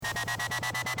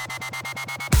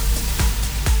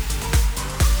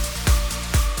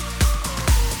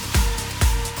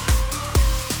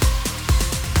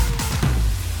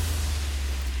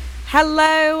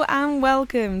Hello and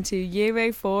welcome to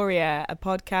Europhoria, a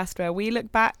podcast where we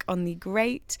look back on the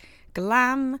great,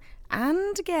 glam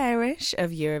and garish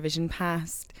of Eurovision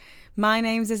past. My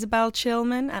name's Isabel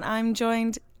Chilman and I'm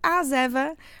joined, as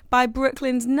ever, by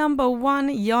Brooklyn's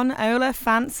 #1 Jon Ola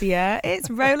fancier. It's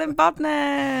Roland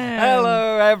Bodner.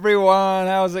 Hello everyone,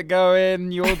 how's it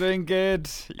going? You all doing good?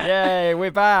 Yay, we're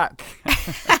back.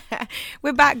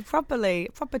 We're back properly,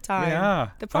 proper time. We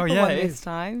are. The proper one this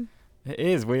time. It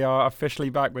is. We are officially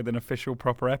back with an official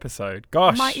proper episode.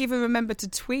 Gosh. I might even remember to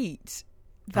tweet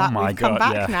that we've come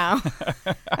back now.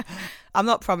 I'm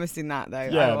not promising that though.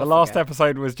 Yeah, the last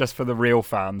episode was just for the real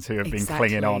fans who have been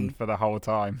clinging on for the whole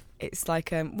time. It's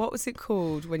like, what was it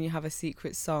called when you have a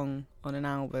secret song on an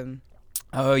album?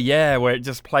 Oh yeah, where it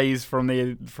just plays from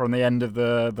the end of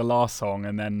the last song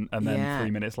and then 3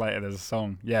 minutes later there's a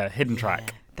song. Yeah, hidden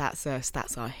track. That's us.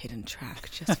 That's our hidden track,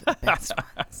 just for the best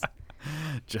ones.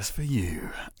 Just for you.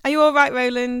 Are you all right,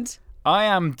 Roland? I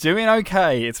am doing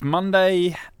okay. It's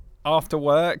Monday after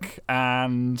work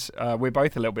and we're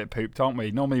both a little bit pooped, aren't we?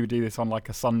 Normally we do this on like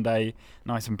a Sunday,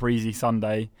 nice and breezy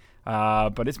Sunday.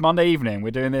 But it's Monday evening.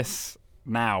 We're doing this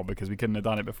now because we couldn't have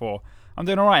done it before. I'm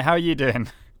doing all right. How are you doing?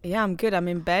 Yeah, I'm good. I'm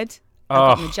in bed.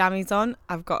 I've got my jammies on.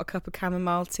 I've got a cup of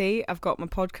chamomile tea. I've got my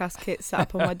podcast kit set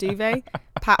up on my duvet.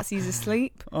 Patsy's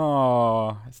asleep.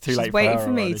 Oh, it's too late. She's waiting for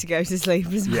me to go to sleep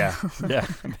as well. Yeah.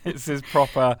 This is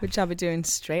proper. Which I'll be doing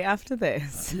straight after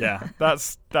this. Yeah,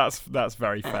 that's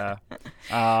very fair.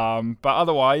 But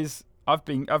otherwise, I've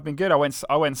been good. I went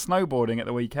snowboarding at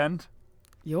the weekend.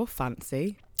 You're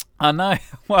fancy. I know.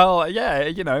 Well, yeah.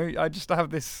 I just have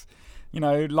this.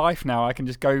 Life now. I can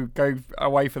just go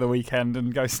away for the weekend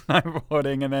and go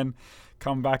snowboarding and then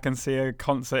come back and see a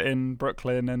concert in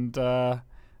Brooklyn and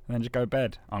then just go to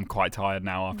bed. I'm quite tired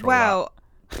now after all that. Well,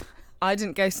 I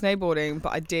didn't go snowboarding,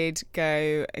 but I did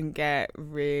go and get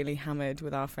really hammered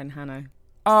with our friend Hannah.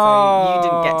 So you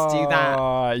didn't get to do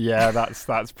that. Yeah,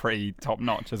 that's pretty top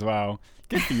notch as well.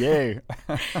 Good for you.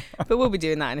 But we'll be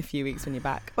doing that in a few weeks when you're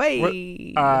back.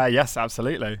 Wait. Yes,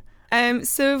 absolutely.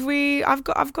 So I've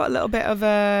got a little bit of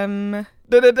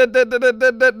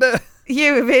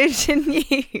Eurovision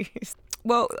news.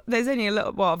 Well, there's only a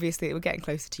little. Well, obviously we're getting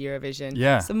closer to Eurovision.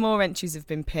 Yeah. Some more entries have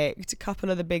been picked. A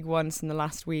couple of the big ones from the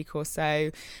last week or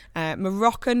so.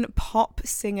 Moroccan pop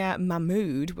singer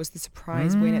Mahmood was the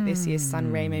surprise win at this year's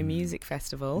Sanremo Music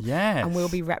Festival. Yes. And will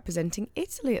be representing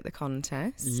Italy at the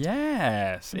contest.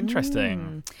 Yes.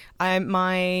 Interesting.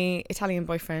 My Italian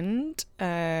boyfriend.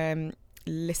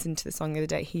 Listened to the song the other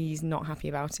day. He's not happy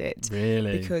about it.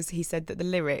 Really? Because he said that the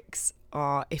lyrics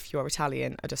are, if you're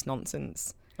Italian, are just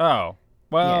nonsense. Oh,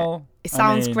 well. Yeah. It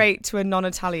sounds great to a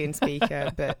non-Italian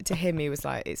speaker, but to him he was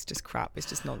like, it's just crap. It's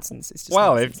just nonsense. It's just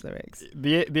nonsense lyrics.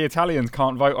 The Italians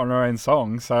can't vote on their own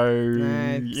song, so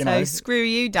So screw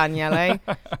you, Daniele.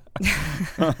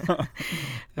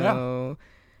 Oh.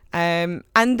 And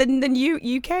then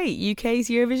UK's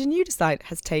Eurovision You Decide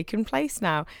has taken place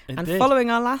now.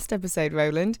 Following our last episode,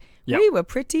 Roland, we were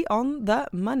pretty on the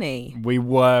money. We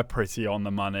were pretty on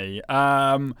the money.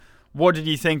 What did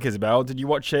you think, Isabel? Did you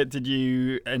watch it? Did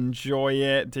you enjoy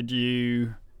it? Did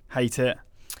you hate it?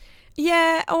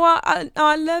 Yeah.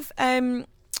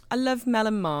 I love Mel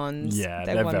and Mons. Yeah,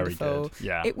 they're wonderful. Very good.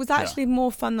 Yeah, it was actually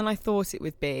more fun than I thought it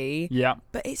would be. Yeah.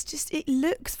 But it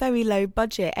looks very low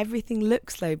budget. Everything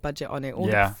looks low budget on it. All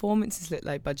the performances look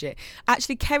low budget.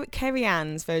 Actually, Kerry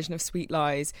Ann's version of Sweet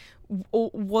Lies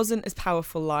wasn't as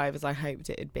powerful live as I hoped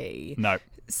it'd be. No.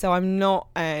 So I'm not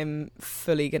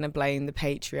fully going to blame the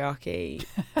patriarchy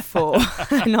for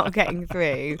not getting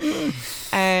through.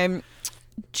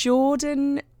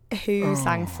 Jordan, who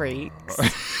sang Freaks...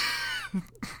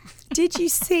 Did you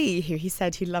see who he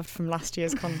said he loved from last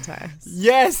year's contest?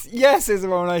 Yes,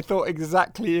 Isabel, and I thought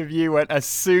exactly of you. And as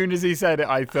soon as he said it,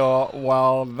 I thought,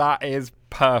 well, that is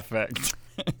perfect.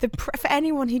 For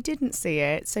anyone who didn't see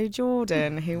it, so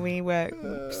Jordan, who we were,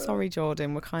 we're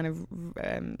kind of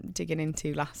digging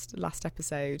into last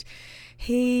episode.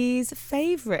 His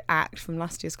favourite act from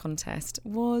last year's contest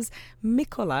was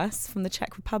Mikolas from the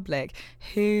Czech Republic,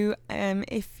 who,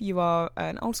 if you are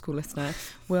an old school listener,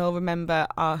 will remember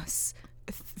us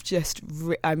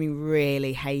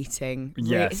really hating.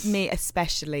 Yes. Me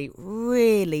especially,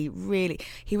 really.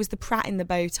 He was the Pratt in the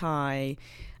bow tie.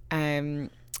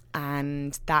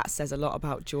 And that says a lot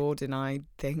about Jordan, I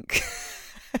think.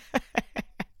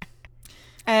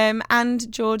 And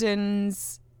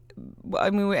Jordan's, we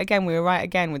were right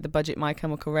again with the budget My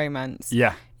Chemical Romance.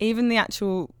 Yeah. Even the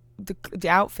actual, the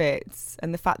outfits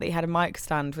and the fact that he had a mic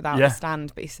stand without a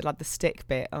stand, but he still had the stick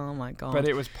bit. Oh my God. But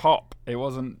it was pop. It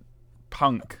wasn't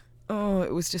punk. Oh,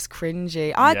 it was just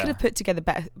cringy. I Yeah. could have put together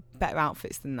better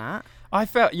outfits than that. I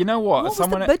felt, you know what? What was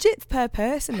the budget per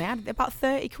person? They had about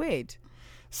 30 quid.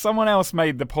 Someone else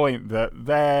made the point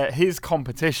that his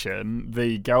competition,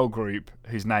 the girl group,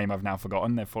 whose name I've now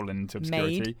forgotten, they've fallen into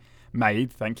obscurity.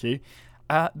 Maid, thank you.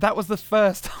 That was the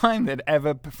first time they'd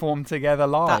ever performed together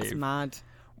live. That's mad.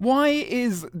 Why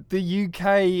is the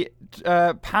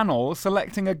UK panel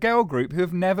selecting a girl group who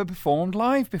have never performed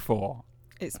live before?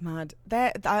 It's mad.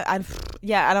 And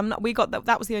I'm not. We got that.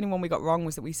 That was the only one we got wrong.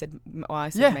 Was that we said? I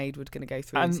said Maid was going to go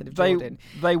through and instead of Jordan.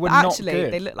 They were but not actually,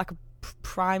 good. they looked like a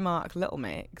Primark Little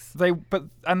Mix. They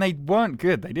weren't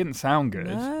good. They didn't sound good.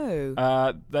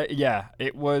 No.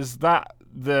 It was that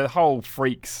the whole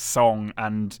Freaks song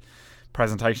and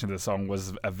presentation of the song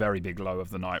was a very big low of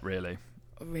the night, really.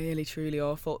 Really, truly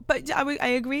awful. But I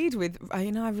agreed with.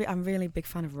 I'm really a big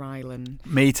fan of Rylan.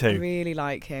 Me too. I really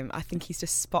like him. I think he's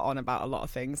just spot on about a lot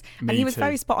of things. Me and he was too.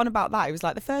 very spot on about that. He was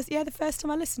like the first time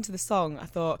I listened to the song, I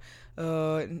thought,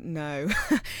 oh no.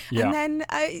 Yeah. And then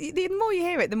the more you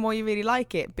hear it, the more you really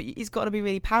like it. But it's got to be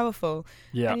really powerful.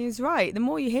 Yeah. And he was right. The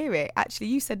more you hear it, actually,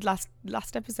 you said last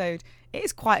episode, it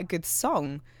is quite a good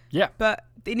song. Yeah. But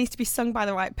it needs to be sung by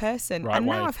the right person. Right and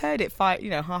way. now I've heard it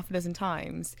half a dozen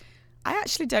times. I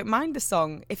actually don't mind the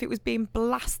song if it was being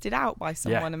blasted out by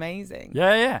someone amazing.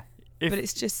 Yeah. But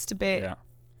it's just a bit Yeah.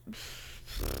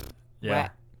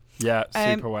 wet. Yeah,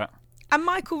 super wet. And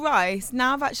Michael Rice,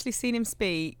 now I've actually seen him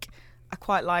speak, I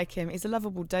quite like him. He's a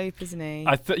lovable dope, isn't he?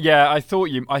 I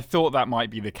thought that might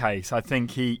be the case. I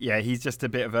think he's just a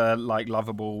bit of a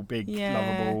lovable, big,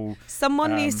 lovable.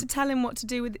 Someone needs to tell him what to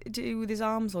do with his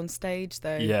arms on stage,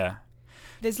 though. Yeah.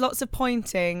 There's lots of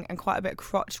pointing and quite a bit of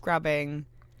crotch grabbing.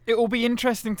 It will be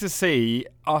interesting to see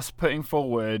us putting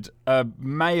forward a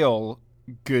male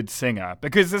good singer,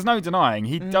 because there's no denying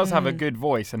he does have a good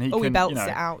voice, and he belts it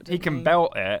out. He can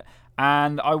belt it,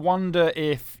 and I wonder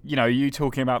if you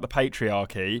talking about the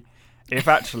patriarchy, if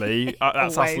actually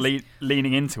that's us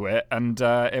leaning into it, and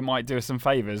it might do us some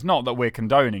favours. Not that we're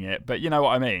condoning it, but you know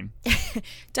what I mean.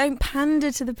 Don't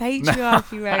pander to the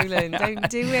patriarchy, Roland. Don't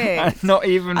do it. And not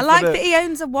even. I like that he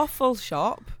owns a waffle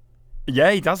shop.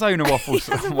 Yeah, he does own a waffle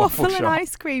shop. He has a waffle and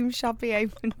ice cream shop he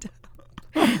opened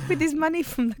up with his money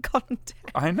from the contest.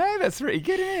 I know, that's really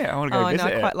good, isn't it? I want to go visit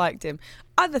it. I quite liked him.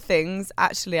 Other things,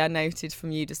 actually, I noted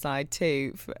from You Decide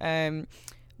too,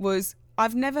 was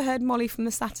I've never heard Molly from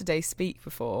the Saturday speak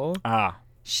before.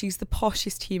 She's the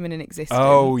poshest human in existence.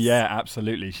 Oh, yeah,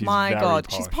 absolutely. She's My very God,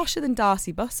 posh. she's posher than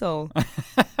Darcy Bustle.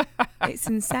 It's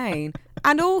insane.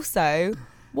 And also,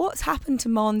 what's happened to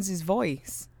Mons's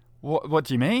voice? What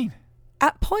do you mean?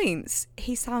 At points,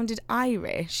 he sounded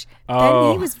Irish. Oh.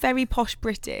 Then he was very posh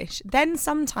British. Then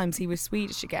sometimes he was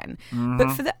Swedish again. Mm-hmm.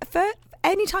 But for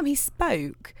any time he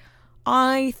spoke,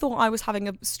 I thought I was having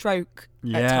a stroke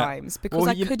at times because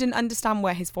I couldn't understand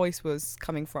where his voice was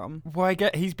coming from. Well,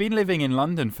 he's been living in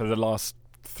London for the last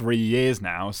 3 years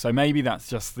now, so maybe that's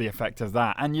just the effect of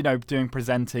that. And doing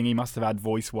presenting, he must have had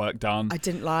voice work done. I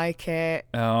didn't like it.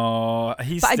 Oh,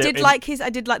 I did like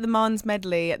the Mons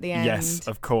medley at the end. Yes,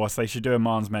 of course, they should do a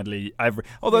Mons medley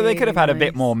although they could have had a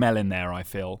bit more Mel in there, I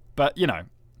feel. But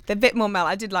the bit more Mel.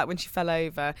 I did like when she fell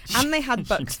over, and they had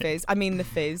Bucks Fizz. I mean the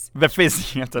Fizz. The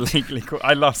Fizz. You have to legally call.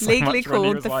 I love so legally much when he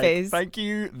called was the like, Fizz. Thank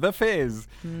you, the Fizz.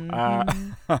 Mm-hmm.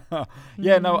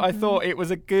 I thought it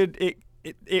was a good.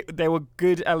 There were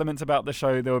good elements about the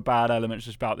show. There were bad elements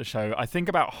just about the show. I think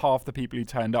about half the people who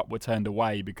turned up were turned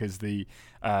away because the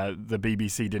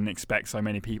BBC didn't expect so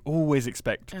many people. Always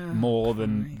expect more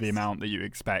than the amount that you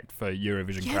expect for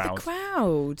Eurovision crowds. The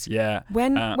crowd. Yeah.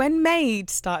 When Maid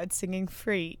started singing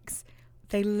Freaks,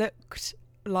 they looked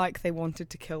like they wanted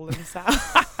to kill themselves.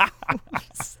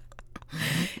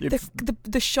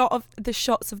 The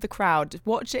shots of the crowd.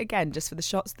 Watch it again just for the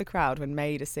shots of the crowd when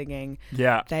Maid are singing.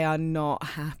 Yeah. They are not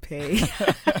happy.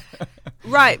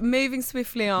 Right, moving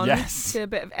swiftly on to a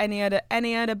bit of any other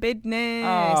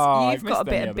business. You've got a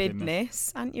bit of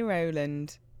business, haven't you,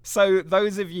 Roland? So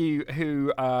those of you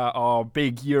who are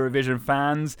big Eurovision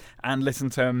fans and listen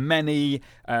to many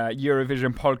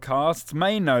Eurovision podcasts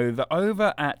may know that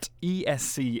over at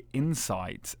ESC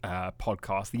Insight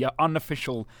podcast, the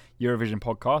unofficial Eurovision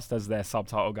podcast, as their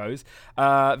subtitle goes,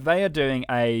 they are doing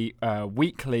a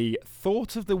weekly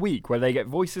Thought of the Week where they get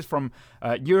voices from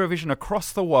Eurovision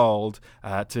across the world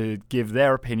to give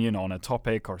their opinion on a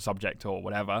topic or a subject or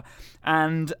whatever.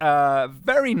 And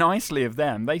very nicely of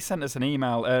them, they sent us an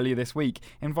email earlier this week,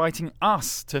 inviting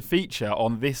us to feature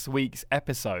on this week's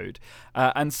episode.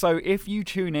 And so if you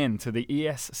tune in to the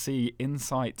ESC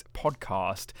Insight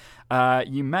podcast,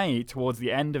 you may, towards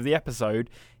the end of the episode,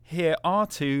 hear our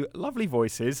two lovely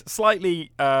voices,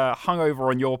 slightly hungover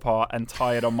on your part and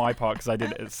tired on my part because I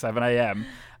did it at 7 a.m.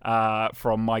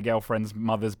 From my girlfriend's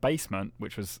mother's basement,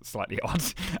 which was slightly odd.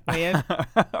 Weird.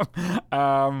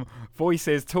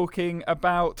 Voices talking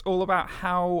all about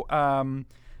how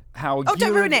Oh,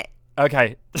 don't ruin it.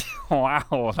 Okay.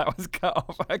 Wow, that was cut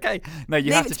off. Okay. No, you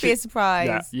Leave have it to to be a surprise.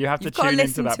 Yeah, you have to You've got tune into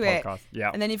listen that to it. podcast.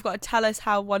 Yeah. And then you've got to tell us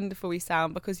how wonderful we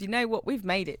sound, because you know what? We've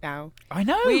made it now. I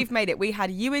know. We've made it. We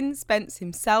had Ewan Spence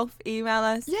himself email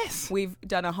us. Yes. We've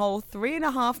done a whole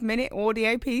 3.5 minute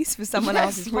audio piece for someone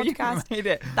else's podcast. We made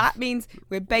it. That means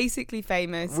we're basically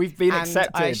famous. We've been and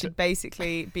accepted. I should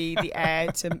basically be the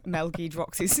heir to Mel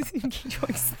Giedroyc's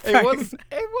It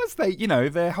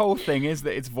was their whole thing is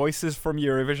that it's voices from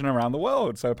Eurovision around the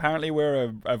world. So apparently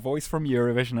we're a voice from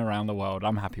Eurovision around the world.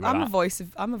 I'm happy with that. I'm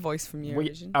a voice from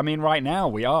Eurovision. Right now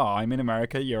we are. I'm in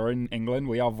America. You're in England.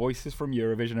 We are voices from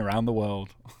Eurovision around the world.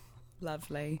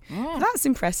 Lovely. That's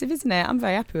impressive, isn't it? I'm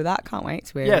very happy with that. Can't wait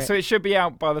to hear it. Yeah, so it should be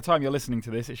out by the time you're listening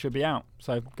to this. It should be out.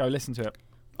 So go listen to it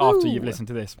after you've listened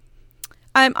to this.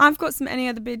 I've got some any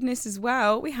other business as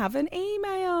well. We have an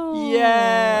email.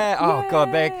 Yeah. Oh yeah.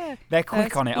 God, they're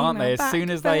quick on it, aren't they? As soon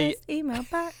as they email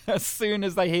back. as soon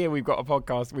as they hear we've got a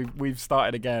podcast, we've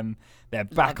started again. They're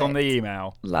back on the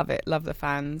email. Love it. Love the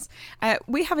fans.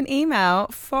 We have an email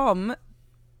from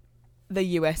the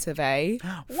US of A.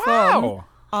 Wow. From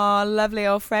our lovely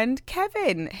old friend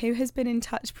Kevin, who has been in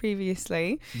touch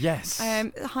previously. Yes.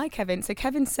 Hi, Kevin. So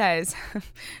Kevin says,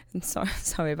 I'm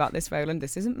sorry about this, Roland.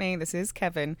 This isn't me. This is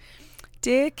Kevin.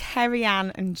 Dear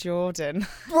Kerry-Ann and Jordan.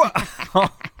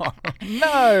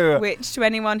 No. Which, to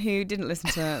anyone who didn't listen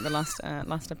to the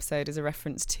last episode, is a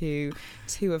reference to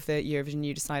two of the Eurovision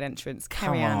You Decide entrants.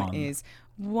 Kerry-Ann is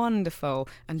wonderful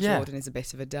and Jordan is a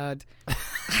bit of a dud.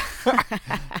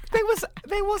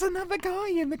 There was another guy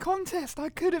in the contest. I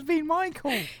could have been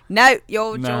Michael. No,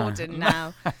 you're Jordan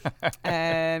now.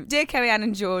 Dear Kerry-Ann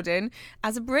and Jordan,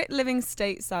 as a Brit living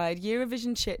stateside,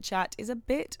 Eurovision chit chat is a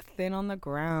bit thin on the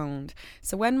ground.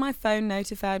 So when my phone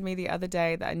notified me the other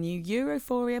day that a new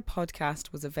Europhoria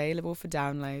podcast was available for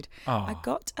download, I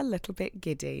got a little bit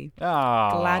giddy.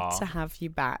 Glad to have you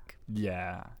back.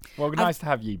 Yeah. Well, nice to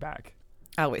have you back.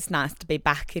 Oh, it's nice to be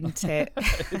back, isn't it?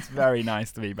 It's very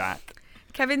nice to be back.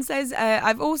 Kevin says,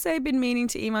 I've also been meaning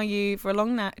to email you for a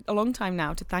long time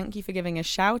now to thank you for giving a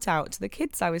shout out to the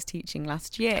kids I was teaching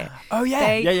last year. Oh,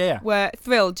 yeah. They were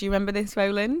thrilled. Do you remember this,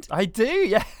 Roland? I do,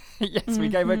 yeah. Yes, we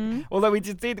gave although we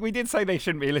did say they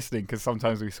shouldn't be listening because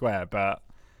sometimes we swear, but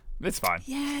it's fine.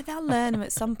 Yeah, they'll learn them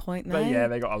at some point, though.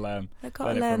 They got to learn. They've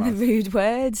got to learn the rude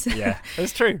words. Yeah,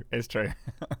 it's true. It's true.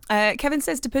 Kevin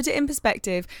says, to put it in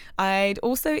perspective, I'd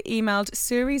also emailed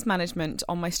Suri's management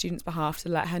on my students' behalf to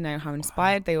let her know how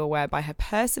inspired they all were by her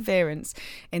perseverance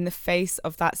in the face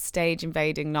of that stage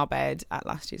invading knobhead at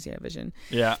last year's Eurovision.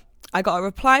 Yeah. I got a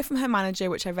reply from her manager,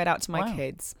 which I read out to my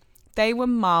kids. They were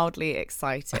mildly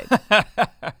excited.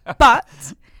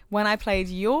 But when I played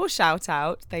your shout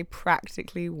out, they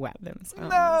practically wet themselves.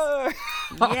 No.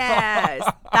 Yes,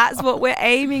 that's what we're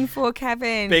aiming for,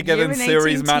 Kevin. Bigger than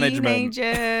Suri's management.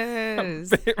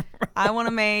 Teenagers. I want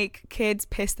to make kids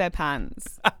piss their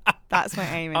pants. That's my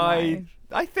aim in life.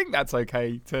 I think that's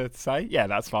okay to say. Yeah,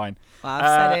 that's fine. Well, I've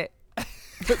said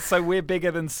it. So we're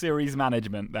bigger than Suri's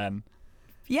management then.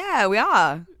 Yeah, we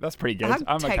are. That's pretty good.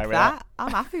 I'm okay with that.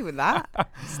 I'm happy with that.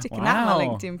 Sticking that on my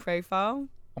LinkedIn profile.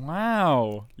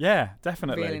 Wow. Yeah,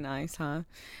 definitely. Really nice, huh?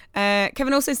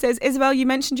 Kevin also says, Isabel, you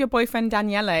mentioned your boyfriend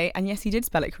Daniele, and yes, he did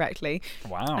spell it correctly.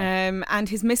 Wow. And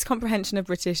his miscomprehension of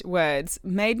British words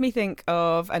made me think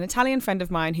of an Italian friend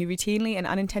of mine who routinely and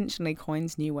unintentionally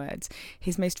coins new words.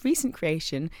 His most recent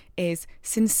creation is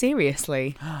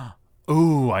sinceriously.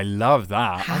 Ooh, I love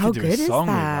that. How I could do good a song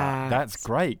is with that? That's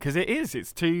great because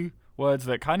it's two words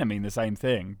that kind of mean the same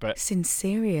thing, but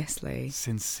Sinceriously.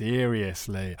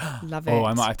 Love it. Oh,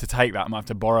 I might have to take that. I might have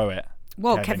to borrow it.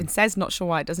 Well, Kevin says, not sure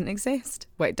why it doesn't exist.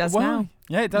 Well, it does now.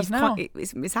 Yeah, it does now.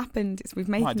 It's happened. We've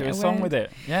made it. Might do a song with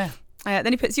it. Yeah.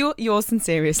 Then he puts yours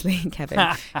sincerely,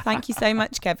 Kevin. Thank you so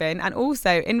much, Kevin. And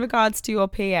also, in regards to your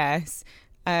PS,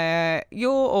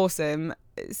 you're awesome.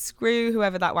 Screw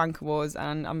whoever that wanker was,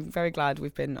 and I'm very glad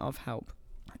we've been of help.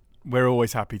 We're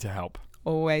always happy to help.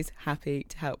 Always happy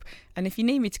to help. And if you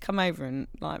need me to come over and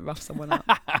rough someone up,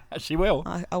 she will.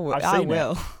 I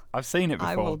will. I've seen it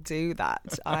before. I will do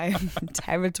that. I'm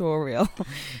territorial.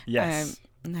 Yes.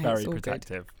 No, very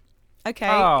protective. Good. Okay,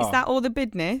 is that all the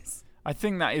business? I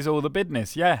think that is all the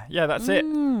business. Yeah, that's it.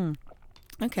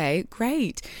 Okay,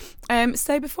 great.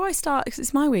 So before I start, because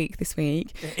it's my week this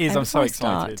week. It is, I'm so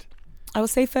excited. I will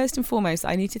say first and foremost,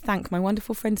 I need to thank my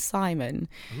wonderful friend Simon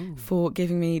for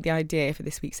giving me the idea for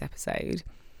this week's episode.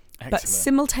 Excellent. But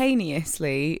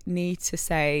simultaneously need to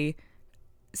say,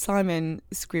 Simon,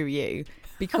 screw you.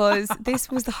 Because this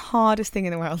was the hardest thing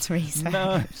in the world to research.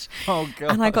 No. Oh,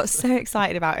 God. And I got so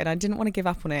excited about it. I didn't want to give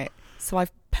up on it. So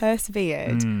I've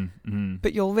persevered.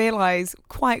 But you'll realise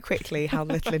quite quickly how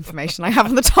little information I have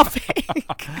on the topic.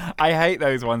 I hate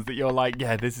those ones that you're like,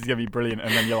 yeah, this is going to be brilliant.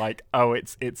 And then you're like, oh,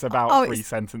 it's about 3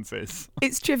 sentences.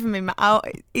 It's driven me mad.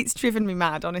 It's driven me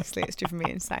mad, honestly. It's driven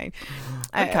me insane.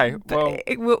 Okay, well...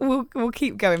 We'll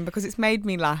keep going because it's made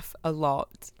me laugh a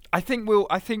lot. I think we'll.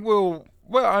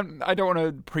 Well, I don't want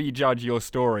to prejudge your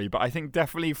story, but I think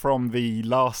definitely from the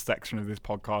last section of this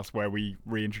podcast where we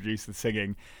reintroduced the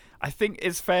singing, I think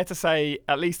it's fair to say,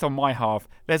 at least on my half,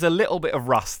 there's a little bit of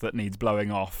rust that needs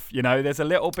blowing off. You know, there's a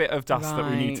little bit of dust that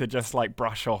we need to just like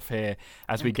brush off here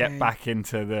as we get back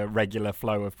into the regular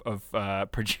flow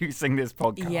of producing this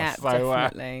podcast. Yeah, so,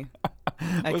 definitely.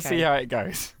 We'll see how it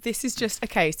goes. This is just,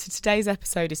 so today's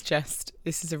episode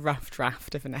this is a rough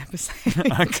draft of an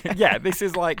episode. Okay, yeah, this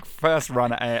is like first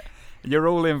run at it. You're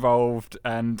all involved,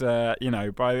 and by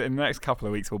in the next couple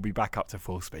of weeks we'll be back up to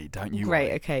full speed. Don't you? Great.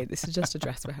 worry. Okay, this is just a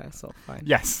dress rehearsal. Fine.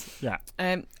 Yes. Yeah.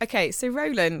 Okay. So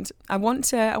Roland, I want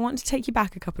to take you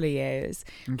back a couple of years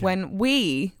when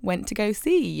we went to go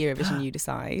see Eurovision You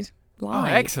Decide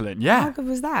live. Oh, excellent! Yeah. How good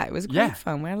was that? It was great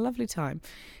fun. We had a lovely time.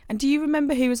 And do you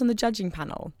remember who was on the judging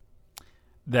panel?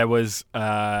 There was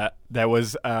the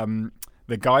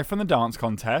guy from the dance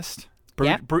contest,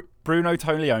 Bruno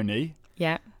Toglioni.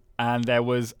 Yeah. And there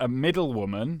was a middle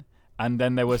woman, and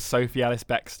then there was Sophie Ellis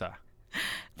Bextor.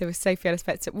 There was Sophie Ellis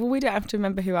Bextor. Well, we don't have to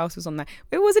remember who else was on there.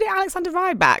 Wasn't it Alexander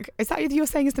Rybak? Is that who you're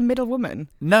saying is the middle woman?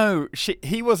 No,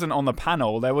 he wasn't on the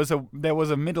panel. There was a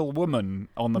middle woman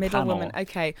on the panel. Middle woman,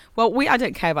 okay. Well, I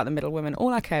don't care about the middle woman.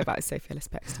 All I care about is Sophie Ellis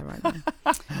Bextor right now.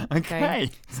 Okay.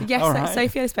 So yes, right.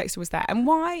 Sophie Ellis Bextor was there. And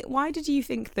why did you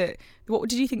think that? What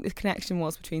did you think the connection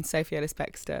was between Sophie Ellis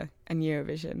Bextor and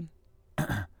Eurovision?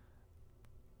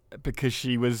 Because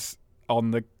she was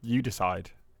on the You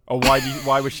Decide. Or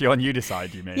why was she on You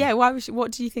Decide, you mean? Yeah, why was she,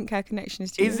 what do you think her connection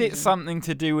is to Is it something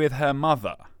to do with her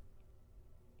mother?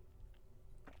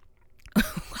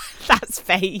 That's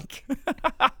fake.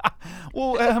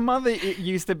 Well, her mother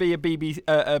used to be a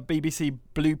BBC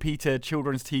Blue Peter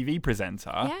children's TV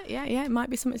presenter. Yeah. It might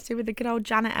be something to do with the good old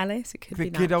Janet Ellis. It could be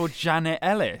the good old Janet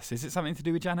Ellis. Is it something to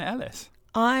do with Janet Ellis?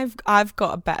 I've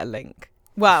got a better link.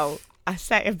 Well, I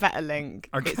say a better link.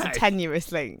 Okay. It's a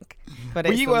tenuous link, but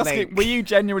it's a link. Were you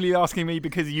genuinely asking me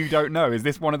because you don't know? Is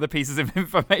this one of the pieces of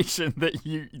information that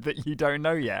you don't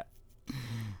know yet?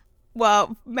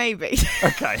 Well, maybe.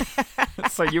 Okay.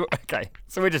 So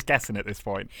we're just guessing at this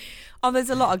point. Oh,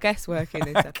 there's a lot of guesswork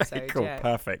in this episode. Okay, cool. Yeah.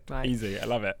 Perfect. Right. Easy. I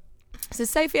love it. So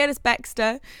Sophie Ellis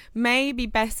Bextor may be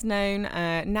best known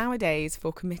nowadays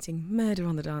for committing murder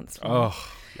on the dance floor.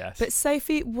 Oh, yes. But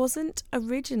Sophie wasn't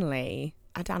originally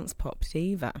a dance pop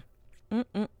diva.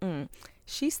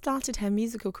 She started her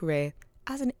musical career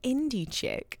as an indie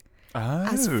chick,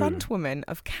 as frontwoman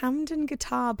of Camden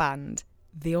guitar band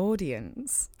The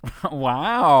Audience.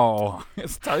 Wow,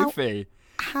 it's Sophie.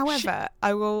 However,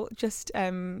 I will just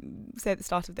say at the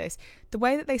start of this, the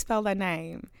way that they spell their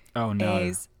name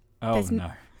is...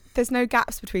 There's no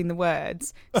gaps between the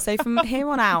words. So from here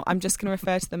on out, I'm just going to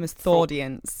refer to them as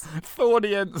Thaudience.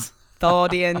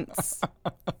 Thaudience.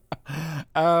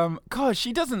 God,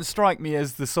 she doesn't strike me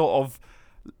as the sort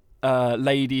of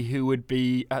lady who would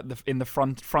be in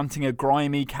the fronting a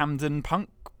grimy Camden punk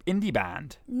indie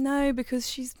band. No, because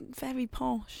she's very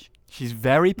posh. She's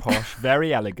very posh,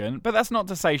 very elegant, but that's not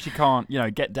to say she can't,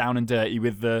 get down and dirty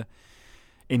with the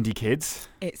indie kids.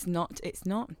 It's not.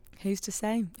 Who's to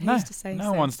say?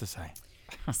 No one's to say.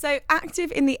 So,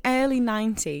 active in the early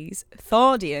 90s,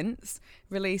 Thaudience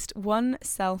released one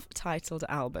self-titled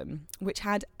album, which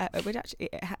had a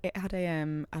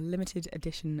limited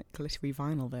edition glittery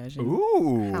vinyl version.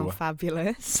 Ooh, how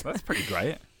fabulous! That's pretty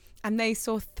great. And they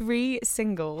saw 3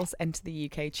 singles enter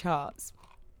the UK charts.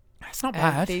 That's not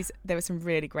bad. They have some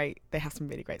really great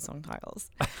song titles.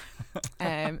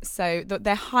 So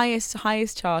their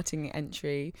highest charting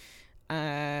entry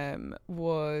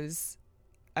was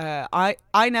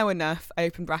I Know Enough,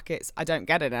 open brackets, I Don't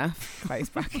Get Enough, close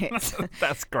brackets.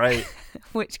 That's great.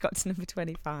 Which got to number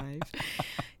 25.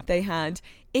 They had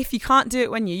If You Can't Do It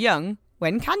When You're Young,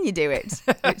 When Can You Do It?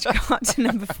 Which got to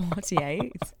number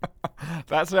 48.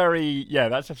 That's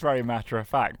just very matter of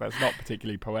fact. That's not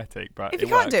particularly poetic, but if you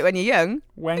can't do it when you're young,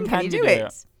 when can you do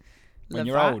it? When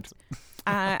you're old.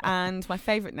 And my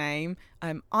favourite name,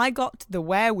 I Got the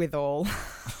Wherewithal,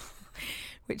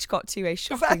 which got to a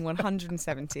shocking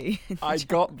 170. I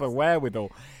Got the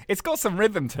Wherewithal. It's got some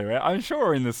rhythm to it. I'm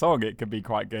sure in the song it could be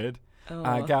quite good. Oh.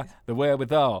 I got the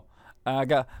wherewithal. I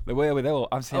got the wherewithal.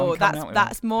 That's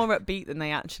more upbeat than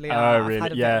they actually are. Oh, really? I've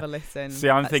had a bit of a listen. See,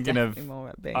 I'm That's thinking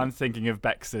definitely of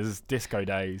Bex's disco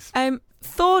days.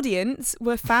 Thordians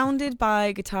were founded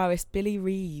by guitarist Billy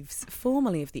Reeves,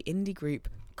 formerly of the indie group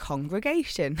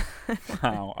Congregation.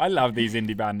 Wow, I love these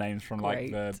indie band names from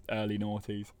Great. like the early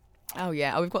noughties. Oh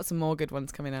yeah, we've got some more good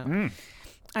ones coming up. And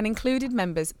included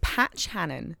members Patch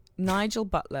Hannon, Nigel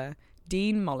Butler,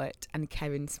 Dean Mollett, and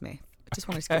Kevin Smith. I just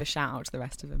wanted to give a shout out to the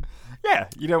rest of them. Yeah,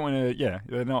 you don't want to. Yeah,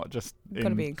 they're not just. Got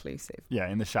to be inclusive. Yeah,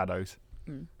 in the shadows.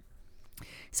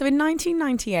 So in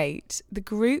 1998, the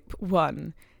group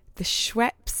won the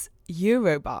Schweppes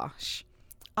Eurobash,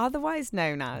 otherwise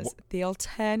known as the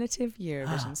Alternative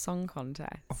Eurovision Song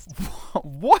Contest.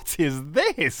 What is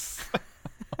this?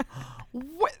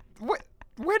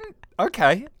 When?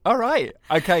 Okay, all right.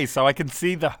 Okay, so I can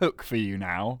see the hook for you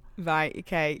now. Right,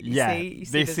 okay. You see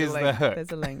this is the hook.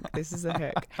 There's a link. This is the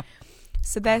hook.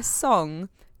 So their song,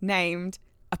 named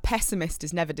A Pessimist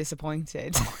Is Never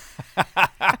Disappointed.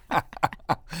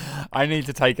 I need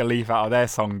to take a leaf out of their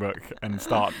songbook and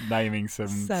start naming some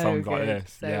songs like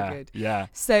this. Good. Yeah.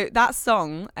 So that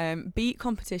song beat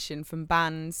competition from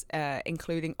bands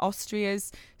including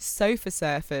Austria's Sofa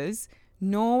Surfers,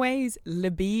 Norway's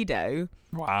Libido,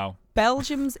 wow,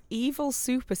 Belgium's Evil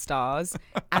Superstars,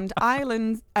 and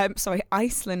Iceland's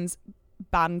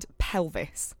band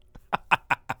Pelvis.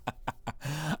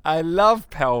 I love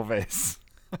Pelvis.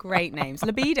 Great names.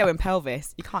 Libido and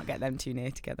Pelvis. You can't get them too near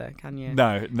together, can you?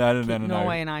 No.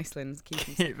 Norway and Iceland.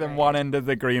 Keep them one end of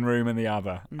the green room and the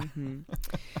other.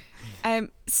 Mm-hmm.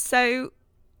 So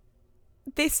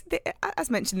this, as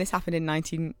mentioned, this happened in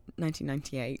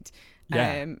 1998.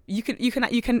 Yeah. You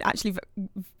can actually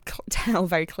tell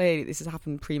very clearly this has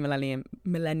happened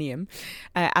pre-millennium,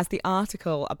 as the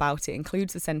article about it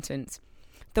includes the sentence: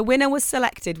 "The winner was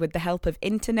selected with the help of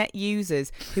internet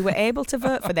users who were able to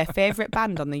vote for their favourite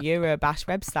band on the Eurobash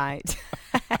website."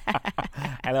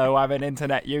 Hello, I'm an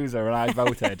internet user and I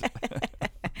voted.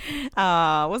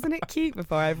 Wasn't it cute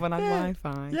before everyone had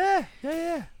Wi-Fi?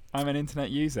 Yeah. I'm an internet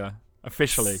user,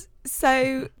 officially.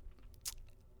 So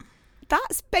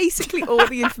that's basically all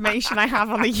the information I have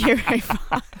on the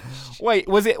Eurobash. Wait,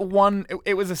 was it one?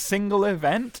 It was a single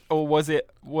event, or was it?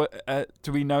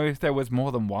 Do we know if there was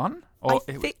more than one? Or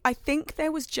I think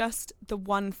there was just the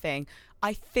one thing.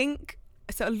 I think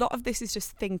so. A lot of this is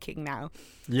just thinking now.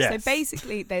 Yes. So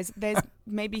basically, there's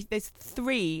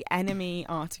 3 enemy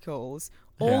articles,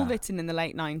 all written in the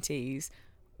late 90s,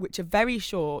 which are very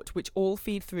short, which all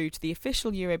feed through to the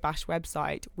official Eurobash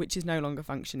website, which is no longer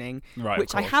functioning. Right.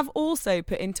 Which I have also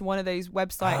put into one of those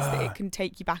websites that it can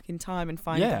take you back in time and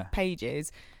find the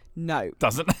pages. No.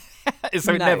 Doesn't.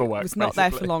 So it never works. It was not there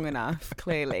for long enough,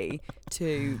 clearly,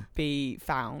 to be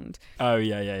found. Oh,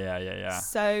 yeah.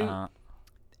 So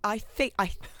I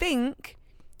think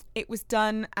it was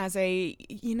done as a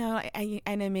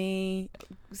enemy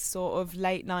sort of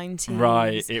late 90s.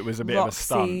 Right, it was a bit of a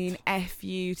stunt. Scene,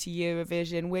 FU to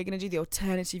Eurovision. We're going to do the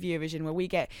alternative Eurovision where we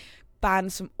get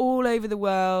bands from all over the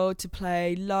world to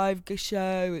play live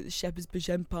show at the Shepherd's Bush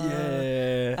Empire.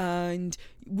 Yeah. And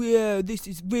this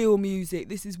is real music.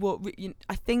 This is what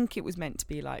I think it was meant to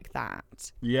be like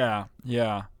that. Yeah.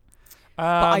 But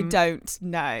I don't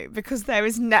know because there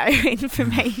is no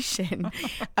information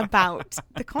about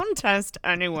the contest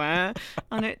anywhere,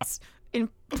 and it's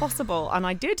impossible. And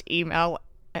I did email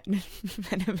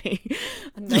Enemy,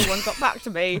 and no one got back to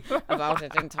me about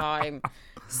it in time.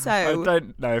 So I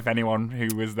don't know if anyone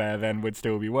who was there then would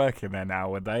still be working there now,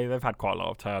 would they? They've had quite a lot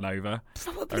of turnover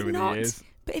over the years.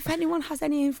 But if anyone has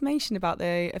any information about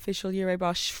the official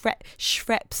Eurobash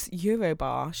Schweppes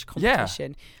Eurobash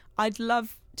competition, I'd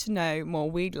love to know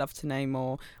more. We'd love to know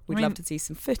more. We'd love to see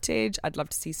some footage. I'd love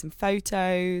to see some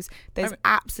photos. There's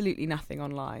absolutely nothing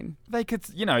online. They could,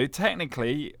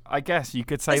 technically, I guess you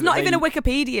could say there's not even a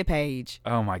Wikipedia page.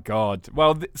 Oh my God.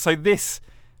 Well, so this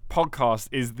podcast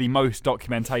is the most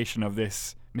documentation of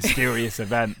this mysterious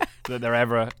event that there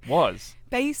ever was.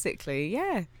 Basically,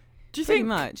 yeah. Do you pretty think?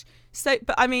 much. So,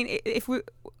 but I mean, if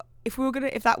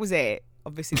that was it,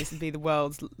 obviously this would be the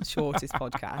world's shortest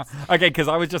podcast. Okay, because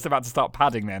I was just about to start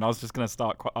padding then. I was just going to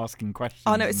start asking questions.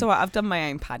 Oh no, it's all right. I've done my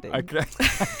own padding. Okay,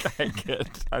 good.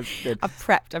 That's good. I've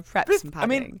prepped some padding. I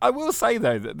mean, I will say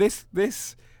though that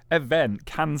this event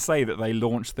can say that they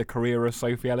launched the career of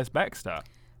Sophie Ellis-Bextor?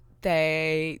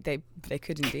 They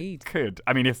could indeed. Could.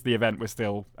 I mean, if the event was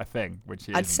still a thing, which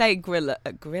I'd say Grilla.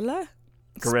 Gorilla.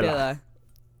 Spiller.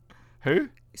 Who?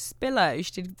 Spiller, who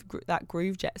she did that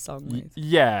Groove Jet song with.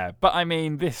 Yeah, but I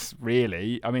mean,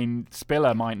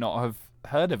 Spiller might not have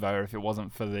heard of her if it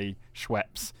wasn't for the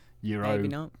Schweppes Euro.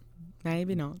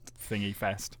 Maybe not. Thingy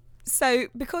fest. So,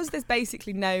 because there's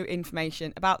basically no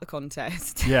information about the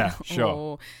contest, yeah, sure,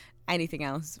 or anything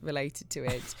else related to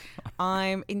it,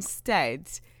 I'm instead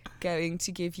going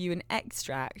to give you an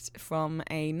extract from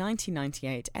a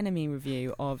 1998 NME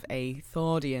review of a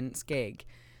Thordience gig.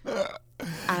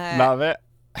 Love it.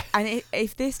 And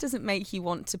if this doesn't make you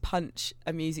want to punch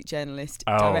a music journalist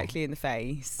directly in the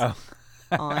face,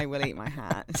 I will eat my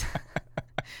hat.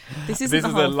 This is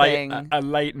a late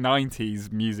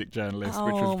 90s music journalist,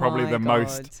 which was probably the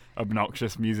most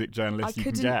obnoxious music journalist you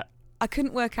can get. I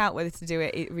couldn't work out whether to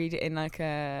read it in like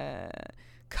a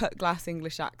cut glass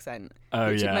English accent,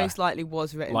 which it most likely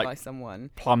was written by someone.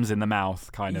 Plums in the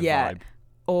mouth kind of vibe.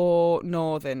 Or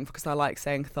Northern, because I like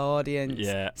saying Thordience.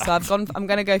 Yeah. So I'm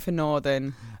going to go for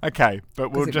Northern. Okay,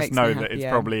 but we'll just know that it's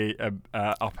probably a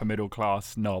upper middle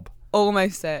class knob.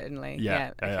 Almost certainly.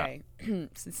 Yeah. Okay.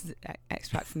 So this is an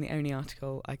extract from the only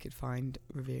article I could find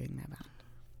reviewing their band.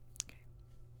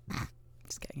 Okay.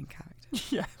 Just getting in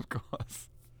character. Yeah, of course.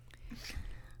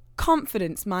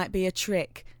 Confidence might be a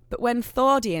trick, but when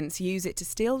Thordience use it to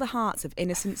steal the hearts of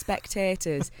innocent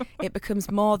spectators, it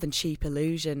becomes more than cheap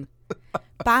illusion.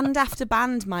 Band after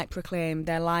band might proclaim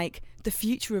they're like the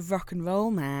future of rock and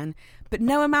roll, man, but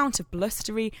no amount of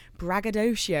blustery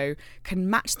braggadocio can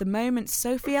match the moment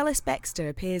Sophie Ellis-Bextor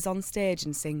appears on stage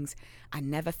and sings, "I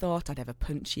never thought I'd ever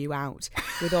punch you out,"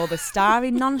 with all the starry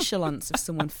nonchalance of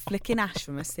someone flicking ash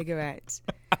from a cigarette.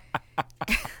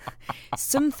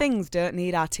 Some things don't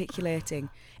need articulating,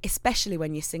 especially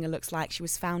when your singer looks like she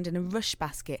was found in a rush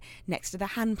basket next to the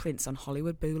handprints on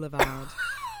Hollywood Boulevard.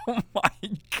 Oh my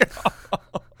God.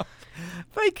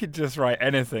 They could just write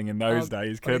anything in those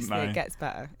days, couldn't they? It gets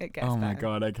better. Oh my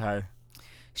God, okay.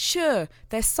 Sure,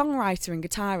 there's songwriter and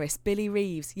guitarist Billy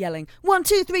Reeves yelling 1,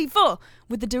 2, 3, 4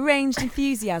 with the deranged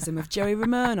enthusiasm of Joey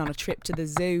Ramone on a trip to the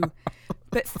zoo.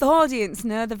 But Thordience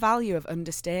know the value of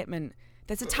understatement.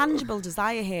 There's a tangible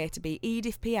desire here to be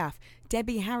Edith Piaf,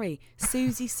 Debbie Harry,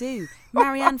 Susie Sue,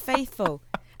 Marianne Faithfull.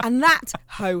 And that,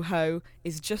 ho-ho,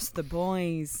 is just the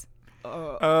boys.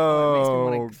 Oh, it makes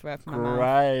me want to throw up my mouth.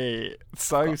 Great.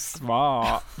 So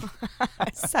smart.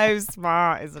 So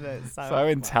smart, isn't it? So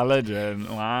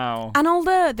intelligent. Wow. And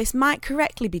although this might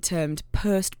correctly be termed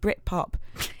post-Britpop,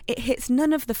 it hits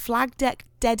none of the flag deck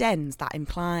dead ends that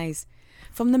implies.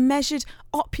 From the measured,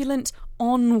 opulent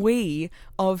ennui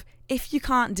of If You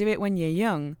Can't Do It When You're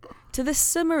Young, to the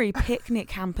summary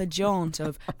picnic hamper jaunt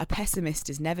of A Pessimist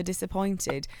Is Never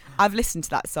Disappointed. I've listened to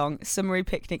that song. Summary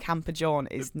picnic hamper jaunt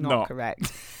is not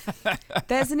correct.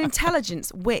 There's an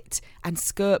intelligence, wit and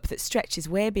scope that stretches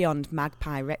way beyond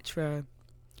Magpie Retro.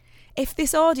 If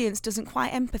this audience doesn't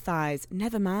quite empathise,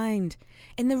 never mind.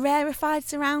 In the rarefied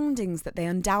surroundings that they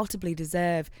undoubtedly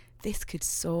deserve, this could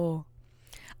soar.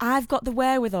 I've Got the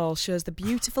Wherewithal shows the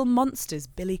beautiful monsters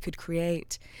Billy could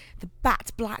create, the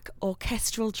bat-black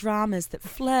orchestral dramas that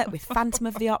flirt with Phantom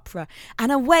of the Opera,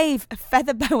 and a wave of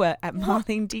feather boa at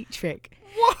Marlene Dietrich.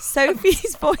 What?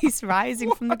 Sophie's voice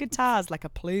rising from the guitars like a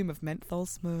plume of menthol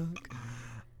smoke.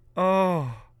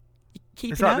 Oh.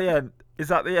 Keeping Is that up? the end? Is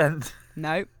that the end?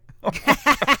 No.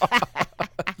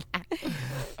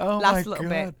 Oh Last my little God.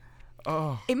 bit.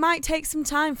 Oh. It might take some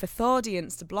time for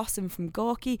Thordience to blossom from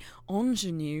gawky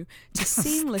ingenue to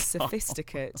seamless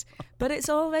sophisticate, but it's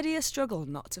already a struggle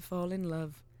not to fall in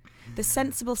love. The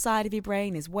sensible side of your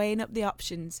brain is weighing up the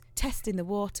options, testing the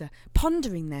water,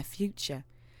 pondering their future.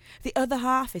 The other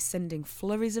half is sending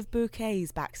flurries of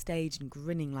bouquets backstage and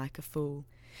grinning like a fool.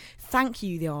 Thank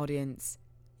you, the audience.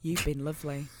 You've been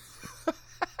lovely.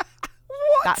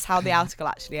 That's how the article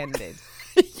actually ended.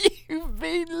 You've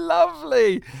been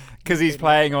lovely. Because he's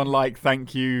playing on like,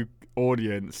 thank you,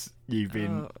 audience. You've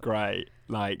been great.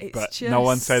 Like, but no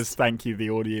one says thank you, the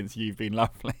audience. You've been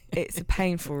lovely. It's a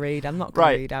painful read. I'm not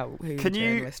going to read out who the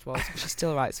journalist was. She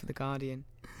still writes for The Guardian.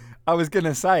 I was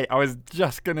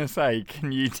just going to say,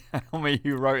 can you tell me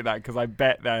who wrote that? Because I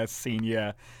bet they're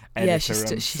senior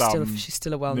editor she's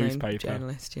still a well-known newspaper.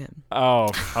 Journalist, yeah. Oh,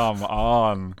 come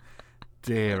on.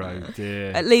 Dear, oh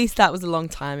dear. At least that was a long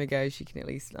time ago. She can at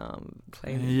least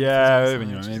claim. Yeah,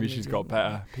 maybe she's got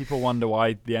better. People wonder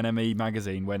why the NME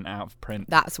magazine went out of print.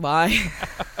 That's why.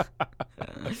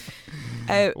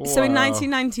 So in Wow.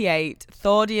 1998,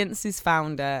 Thordiance's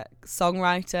founder,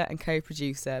 songwriter and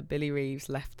co-producer Billy Reeves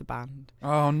left the band.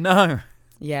 Oh no,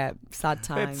 Yeah, sad it's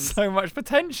times. so much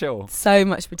potential. So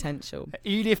much potential.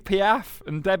 Edith Piaf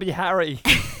and Debbie Harry.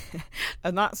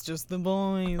 And that's just the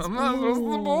boys. And that's just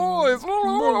the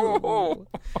boys.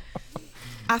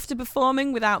 After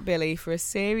performing without Billy for a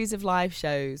series of live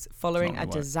shows following Not a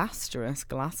gonna work. disastrous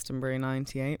Glastonbury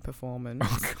 98 performance.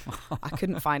 I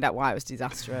couldn't find out why it was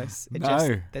disastrous.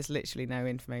 There's literally no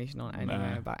information on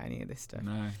anywhere No. about any of this stuff.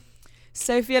 No.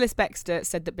 Sophie Ellis-Bextor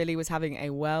said that Billy was having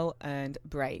a well-earned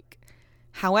break.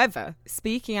 However,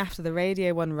 speaking after the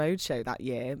Radio 1 Roadshow that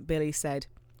year, Billy said,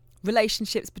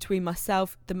 "Relationships between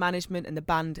myself, the management and the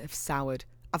band have soured.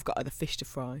 I've got other fish to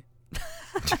fry."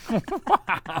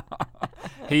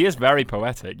 He is very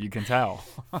poetic, you can tell.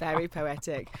 Very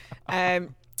poetic.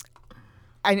 And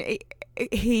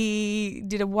he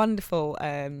did a wonderful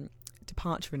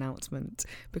departure announcement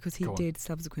because he Go on. did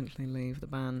subsequently leave the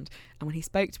band. And when he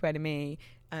spoke to NME,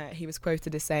 he was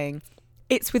quoted as saying,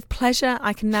 "It's with pleasure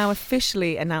I can now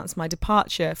officially announce my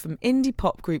departure from indie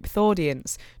pop group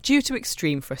Thordiance due to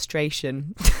extreme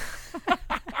frustration."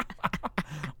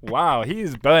 Wow, he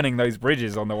is burning those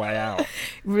bridges on the way out.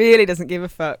 Really doesn't give a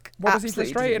fuck. What was he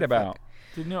Absolutely frustrated doesn't give a about?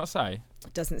 Did he not say?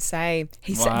 fuck. Doesn't say.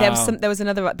 He Wow. said there was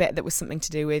another bit that was something to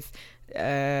do with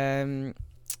I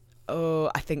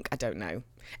don't know.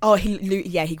 Oh,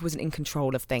 he wasn't in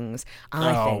control of things.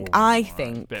 I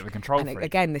think Bit of a control and freak.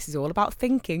 again, this is all about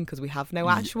thinking because we have no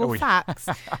actual facts.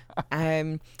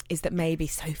 Is that maybe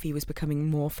Sophie was becoming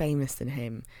more famous than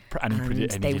him, And he they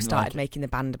didn't started like it. making the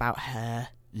band about her.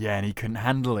 Yeah, and he couldn't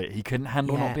handle it. He couldn't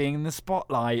handle Yeah. not being in the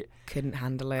spotlight Couldn't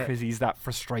handle it. because he's that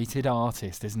frustrated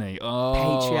artist, isn't he?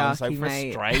 Oh, I'm so Patriarchy,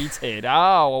 mate. frustrated.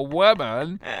 Oh, a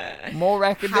woman. More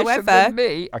recognition However- than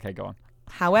me. Okay, go on.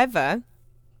 However,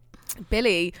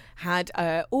 Billy had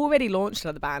already launched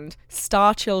another band,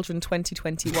 Star Children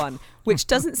 2021, which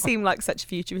doesn't seem like such a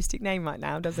futuristic name right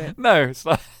now, does it? No,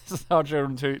 Star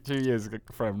Children 2 years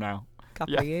from now.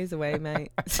 Couple Yeah. of years away,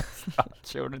 mate.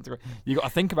 Children. You got to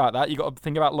think about that. You got to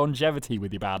think about longevity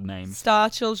with your bad names. Star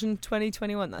Children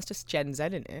 2021, that's just Gen Z,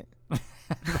 isn't it?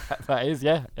 That is,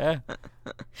 yeah.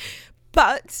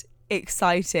 But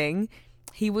exciting,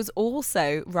 he was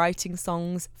also writing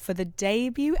songs for the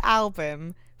debut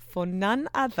album for none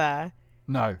other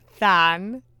No.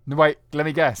 than... No, wait, let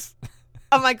me guess.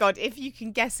 Oh my God, if you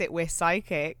can guess it, we're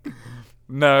psychic.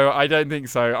 No, I don't think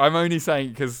so. I'm only saying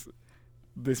because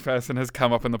this person has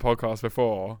come up in the podcast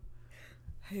before.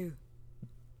 Who?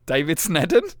 David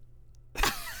Snedden?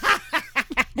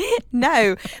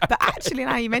 No, but actually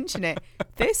now you mention it,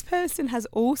 this person has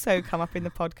also come up in the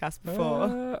podcast before.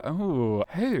 Who?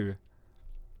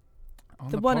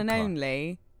 On The one and podcast.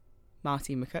 only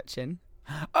Martine McCutcheon.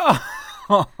 Oh.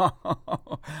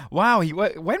 Wow,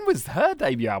 when was her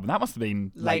debut album? That must have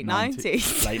been Late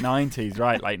 90s. Late 90s,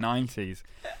 right, late 90s.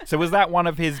 So was that one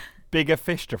of his bigger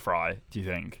fish to fry, do you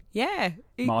think? Yeah.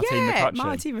 Martine McCutcheon.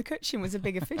 Martine McCutcheon was a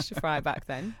bigger fish to fry back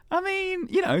then. I mean,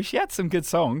 she had some good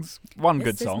songs. One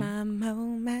good This is song. my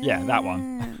moment. Yeah, that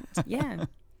one. Yeah.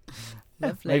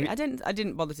 Lovely. maybe- I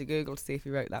didn't bother to Google to see if he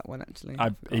wrote that one actually.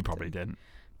 He probably didn't.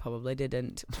 Probably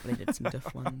didn't. Probably did some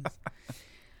duff ones.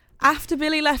 After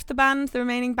Billy left the band, the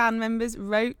remaining band members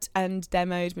wrote and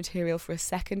demoed material for a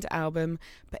second album,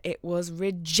 but it was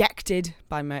rejected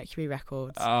by Mercury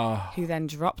Records, Oh, who then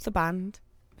dropped the band,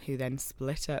 who then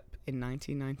split up in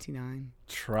 1999.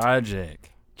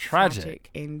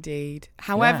 tragic. Indeed.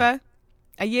 However,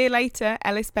 a year later,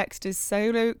 Ellis-Bextor's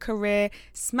solo career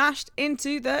smashed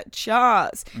into the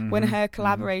charts when her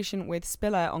collaboration with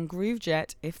Spiller on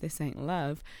Groovejet, If This Ain't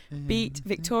Love, beat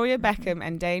Victoria Beckham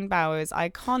and Dane Bowers'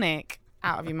 iconic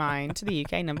Out of Your Mind to the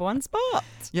UK #1 spot.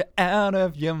 You're out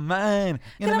of your mind.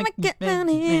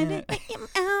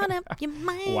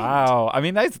 Wow. I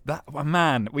mean,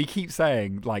 man, we keep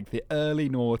saying like the early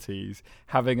noughties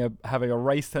having a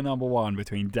race to #1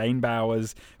 between Dane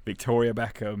Bowers, Victoria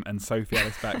Beckham, and Sophie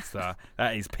Ellis-Bextor.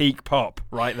 That is peak pop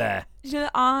right there. You know,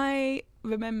 I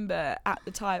remember at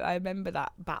the time,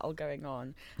 that battle going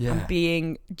on and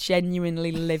being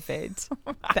genuinely livid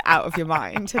that Out of Your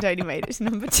Mind had only made it to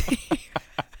 #2.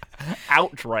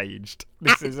 Outraged.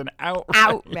 This is an outrage.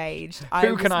 Outraged.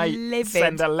 Who can I livid.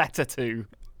 send a letter to?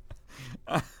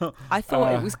 I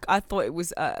thought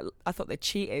they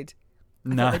cheated. I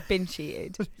No. thought they'd been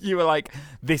cheated. You were like,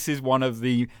 this is one of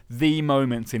the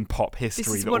moments in pop This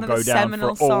history is that will one of go the down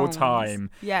seminal for all songs.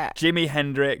 time. Yeah. Jimi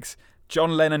Hendrix,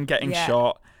 John Lennon getting Yeah.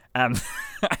 shot, and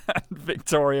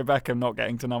Victoria Beckham not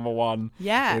getting to number 1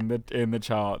 in the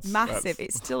charts. Massive.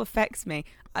 It still affects me.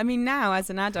 I mean, now as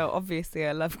an adult, obviously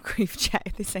I love Grief Jet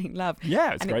If This Ain't Love.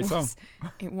 Yeah, it's a great song.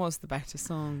 It was the better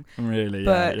song. Really,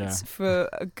 but for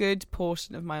a good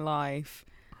portion of my life,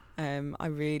 I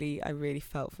really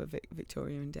felt for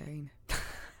Victoria and Dane.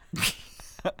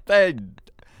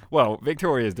 Well,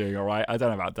 Victoria's doing all right. I don't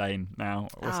know about Dane now.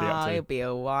 What's he up to? He'll be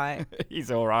all right.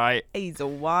 He's all right. He's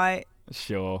all right.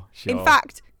 Sure. In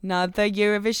fact, another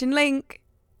Eurovision link.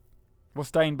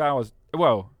 What's Dane Bowers?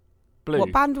 Well, Blue.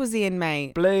 What band was he in,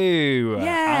 mate? Blue.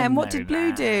 Yeah, and what did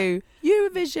Blue do?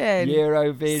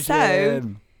 Eurovision.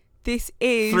 So, this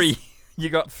is... 3. You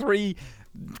got 3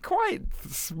 quite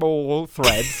small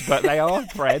threads, but they are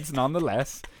threads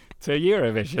nonetheless, to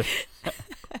Eurovision.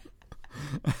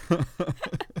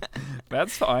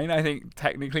 That's fine. I think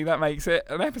technically that makes it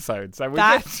an episode. So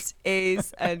that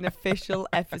is an official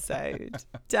episode.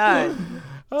 Done.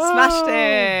 Smashed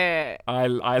it. I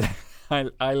like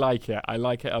it. I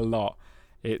like it a lot.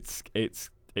 It's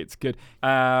good.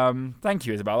 Thank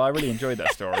you, Isabel. I really enjoyed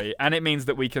that story, and it means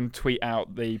that we can tweet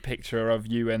out the picture of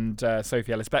you and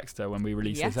Sophie Ellis-Bextor when we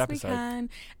release this episode. Yes, we can.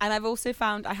 And I've also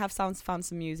found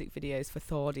some music videos for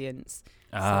Thaudience.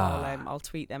 So I'll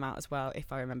tweet them out as well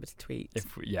if I remember to tweet.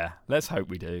 Let's hope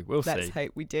we do. Let's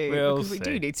hope we do. Because we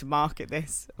do need to market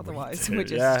this. Otherwise, we're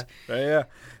just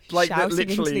like shouting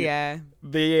literally into the air.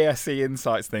 The ESC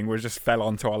Insights thing just fell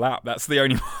onto our lap. That's the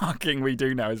only marking we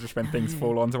do now is just when things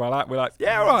fall onto our lap. We're like,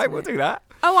 yeah, all right, we'll do that.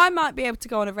 Oh, I might be able to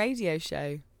go on a radio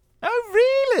show.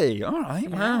 Oh, really? All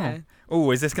right. Wow.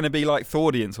 Oh, is this going to be like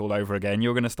Thaudience all over again?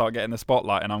 You're going to start getting the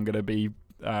spotlight and I'm going to be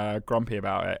grumpy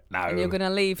about it. No. And you're going to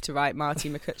leave to write Marty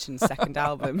McCutcheon's second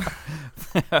album.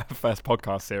 First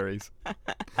podcast series.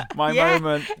 My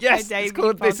moment. Yes, it's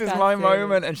called This Is My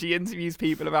Moment, and she interviews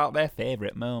people about their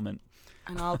favourite moment.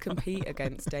 And I'll compete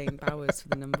against Dane Bowers for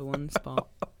the number 1 spot.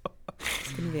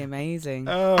 It's going to be amazing.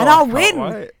 Oh, and I'll win.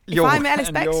 Wait. If I'm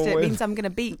Ellis-Bextor, it means I'm going to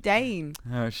beat Dane.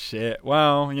 Oh, shit.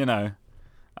 Well, I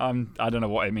don't know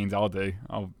what it means I'll do.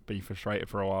 I'll be frustrated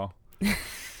for a while.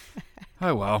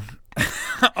 Oh, well.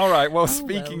 All right. Well,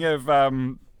 speaking of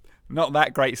not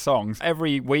that great songs,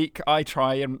 every week I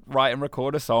try and write and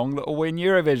record a song that will win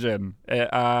Eurovision.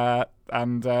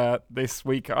 And this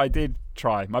week I did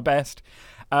try my best.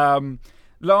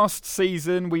 Last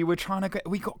season we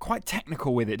got quite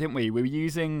technical with it, didn't we? We were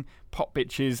using Pop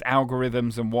Bitch's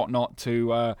algorithms and whatnot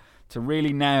to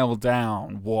really nail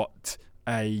down what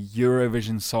a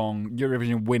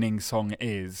Eurovision winning song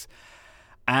is.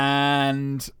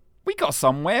 And we got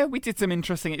somewhere. We did some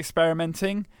interesting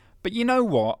experimenting. But you know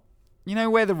what? You know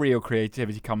where the real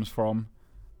creativity comes from?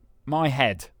 My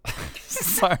head.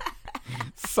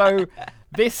 So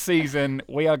this season,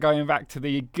 we are going back to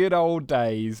the good old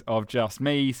days of just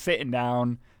me sitting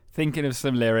down, thinking of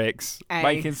some lyrics,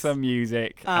 making some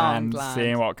music, and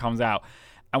seeing what comes out.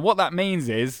 And what that means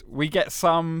is we get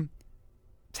some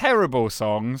terrible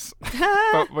songs,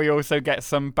 but we also get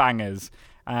some bangers.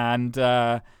 And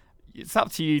it's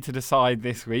up to you to decide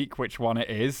this week which one it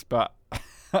is. But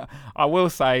I will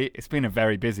say it's been a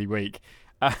very busy week.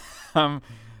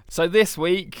 So this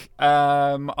week,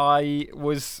 I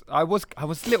was a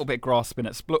little bit grasping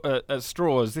at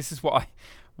straws. This is what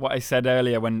I said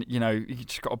earlier when you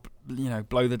just got to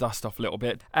blow the dust off a little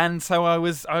bit. And so I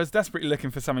was desperately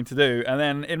looking for something to do. And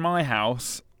then in my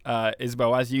house,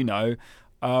 Isabel, as you know,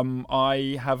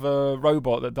 I have a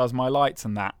robot that does my lights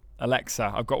and that.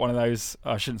 Alexa. I've got one of those.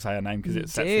 I shouldn't say her name because it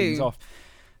sets things off.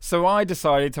 So I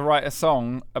decided to write a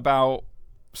song about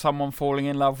someone falling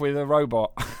in love with a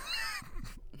robot.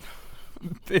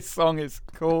 This song is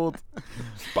called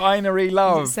Binary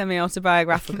Love. Is it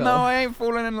semi-autobiographical? No, I ain't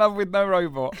falling in love with no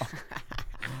robot.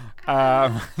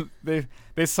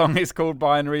 This song is called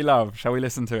Binary Love. Shall we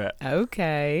listen to it?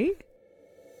 Okay.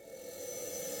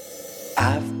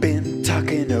 I've been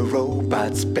talking to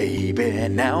robots, baby,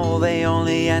 now they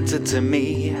only answer to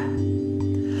me.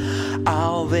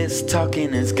 All this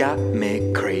talking has got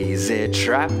me crazy,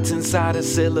 trapped inside a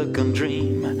silicon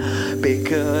dream.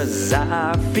 Because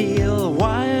I feel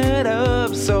wired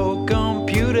up, so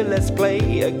computer, let's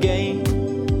play a game.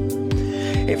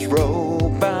 If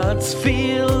robots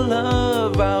feel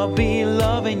love, I'll be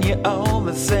loving you all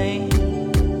the same.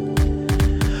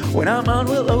 When I'm on,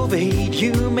 we'll overheat.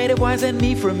 You made it wise and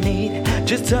me from meat.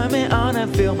 Just turn me on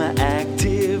and feel my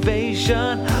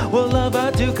activation. Well, love,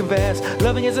 I do confess.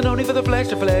 Loving isn't only for the flesh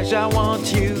to flesh. I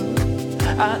want you.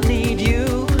 I need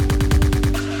you.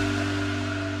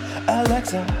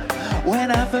 Alexa,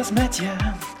 when I first met you,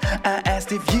 I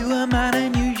asked if you were mine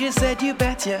and you just said you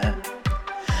betcha.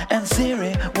 And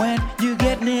Siri, when you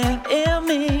get near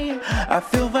me, I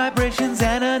feel vibrations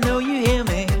and I know you hear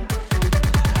me.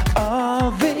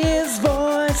 All these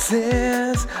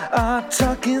voices are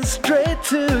talking straight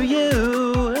to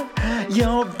you.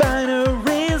 Your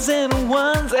binaries and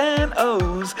ones and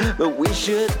O's, but we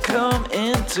should come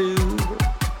into.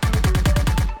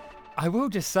 I will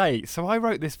just say, so I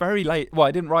wrote this very late. Well,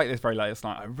 I didn't write this very late last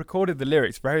night. I recorded the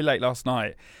lyrics very late last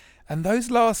night. And those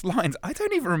last lines, I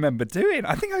don't even remember doing.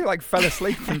 I think I fell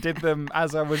asleep and did them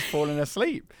as I was falling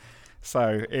asleep.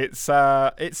 So it's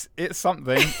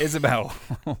something. Isabel,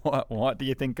 what do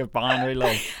you think of Binary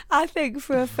Love? I think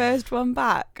for a first one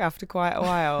back after quite a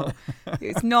while,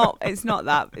 it's not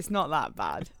that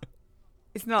bad.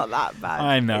 It's not that bad.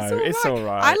 I know, it's all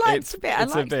right. I liked the bit. I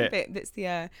liked the bit that's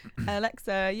the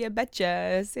Alexa, you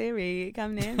betcha, Siri,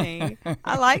 come near me.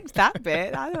 I liked that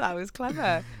bit. I thought that was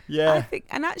clever. Yeah. I think,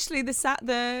 and actually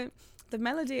the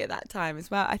melody at that time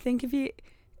as well. I think if it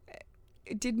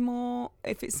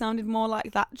sounded more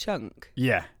like that chunk,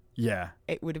 Yeah.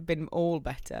 it would have been all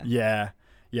better. Yeah.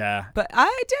 But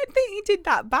I don't think he did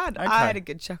that bad. Okay. I had a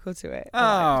good chuckle to it.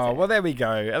 Oh, well, there we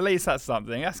go. At least that's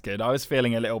something. That's good. I was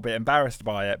feeling a little bit embarrassed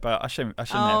by it, but I shouldn't.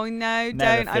 Oh, no, never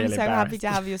don't. I'm feel so happy to embarrassed.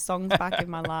 have your songs back in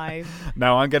my life.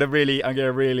 No, I'm gonna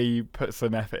really put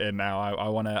some effort in now. I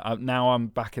want to. Now I'm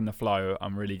back in the flow.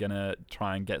 I'm really gonna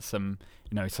try and get some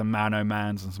Mano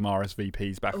Mans and some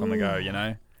RSVPs back on the go. You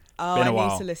know. Oh, Been a I while.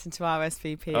 need to listen to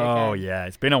RSVP again. Oh yeah,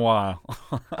 it's been a while.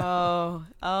 It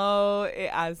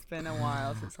has been a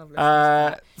while since I've listened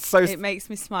to that. It makes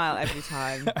me smile every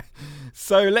time.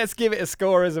 So let's give it a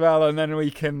score as well, and then we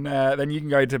can. Then you can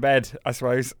go to bed, I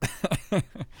suppose.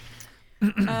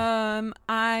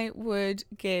 I would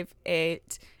give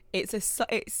it. It's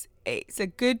a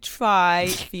good try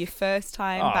for your first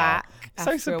time back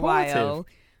so after a while,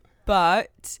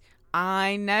 but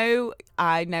I know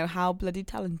how bloody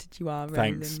talented you are,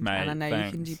 Roland. Thanks, mate. And I know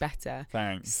you can do better.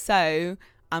 Thanks. So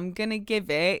I'm gonna give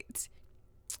it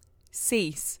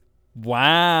Cease.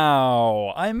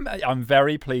 Wow, I'm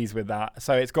very pleased with that.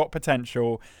 So it's got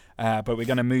potential, but we're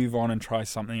going to move on and try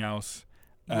something else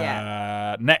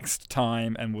next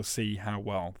time, and we'll see how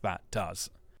well that does.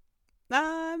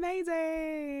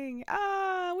 Amazing!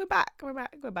 We're back.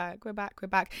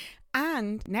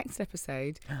 And next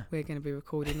episode, we're going to be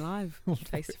recording live,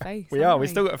 face to face. We are. We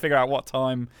still got to figure out what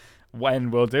time,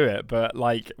 when we'll do it. But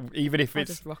even if I'll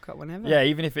it's just rock up whenever. Yeah,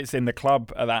 even if it's in the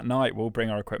club that night, we'll bring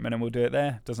our equipment and we'll do it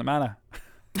there. Doesn't matter.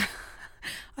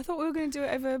 I thought we were going to do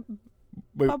it over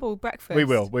bubble breakfast. We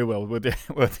will. We'll do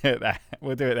it there.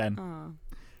 We'll do it then.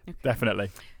 Okay.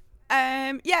 Definitely.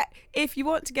 If you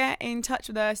want to get in touch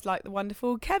with us like the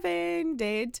wonderful Kevin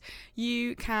did,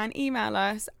 you can email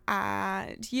us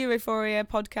at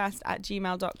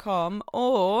europhoriapodcast@gmail.com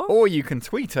or you can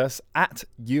tweet us at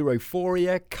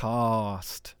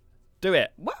EuphoriaCast. Do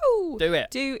it. Whoa! Do it.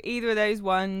 Do either of those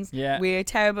ones. Yeah. We're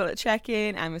terrible at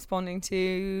checking and responding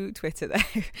to Twitter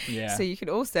though. Yeah. So you can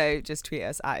also just tweet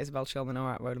us at Isabel Shulman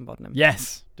or at Roland Bodnam.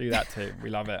 Yes, do that too. We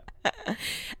love it.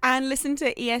 And listen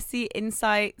to ESC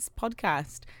Insights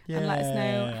podcast and let us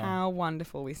know Yeah. how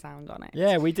wonderful we sound on it.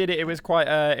 Yeah, we did it. It was quite.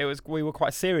 We were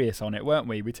quite serious on it, weren't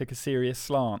we? We took a serious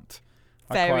slant.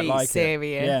 I quite Very like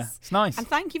serious. It. Yeah, it's nice. And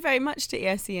thank you very much to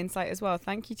ESC Insight as well.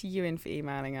 Thank you to Ewan for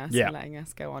emailing us and letting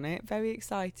us go on it. Very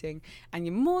exciting. And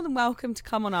you're more than welcome to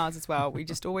come on ours as well. We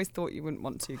just always thought you wouldn't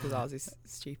want to because ours is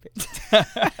stupid.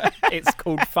 It's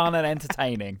called fun and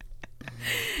entertaining.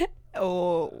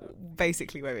 Or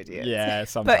basically we're idiots. Yeah,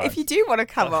 sometimes. But if you do want to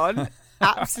come on,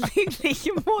 absolutely,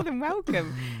 you're more than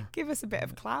welcome. Give us a bit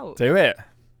of clout. Do it.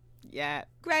 Yeah,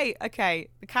 great. Okay,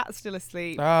 the cat's still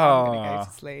asleep. Oh, I'm going to go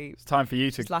to sleep. It's time for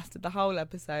you to. It's lasted the whole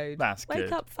episode. That's Wake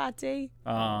good. up, fatty.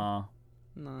 Ah.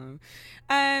 No.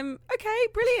 Okay,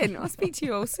 brilliant. I'll speak to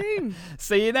you all soon.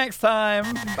 See you next time.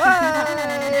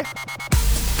 Bye.